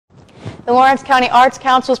The Lawrence County Arts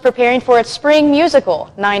Council is preparing for its spring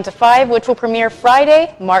musical, 9 to 5, which will premiere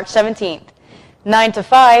Friday, March 17th. 9 to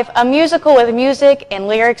 5, a musical with music and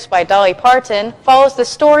lyrics by Dolly Parton, follows the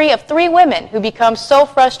story of 3 women who become so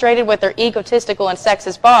frustrated with their egotistical and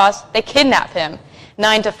sexist boss, they kidnap him.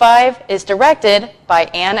 9 to 5 is directed by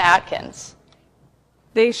Ann Atkins.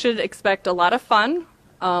 They should expect a lot of fun,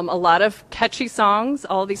 a lot of catchy songs.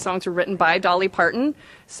 All of these songs were written by Dolly Parton,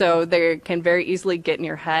 so they can very easily get in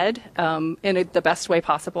your head in the best way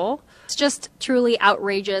possible. It's just truly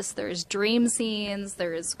outrageous. There's dream scenes,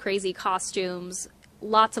 there's crazy costumes,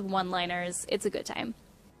 lots of one-liners. It's a good time.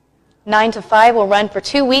 9 to 5 will run for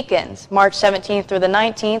 2 weekends, March 17th through the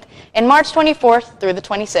 19th and March 24th through the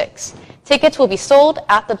 26th. Tickets will be sold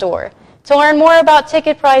at the door. To learn more about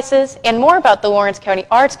ticket prices and more about the Lawrence County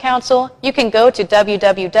Arts Council, you can go to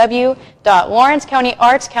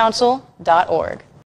www.lawrencecountyartscouncil.org.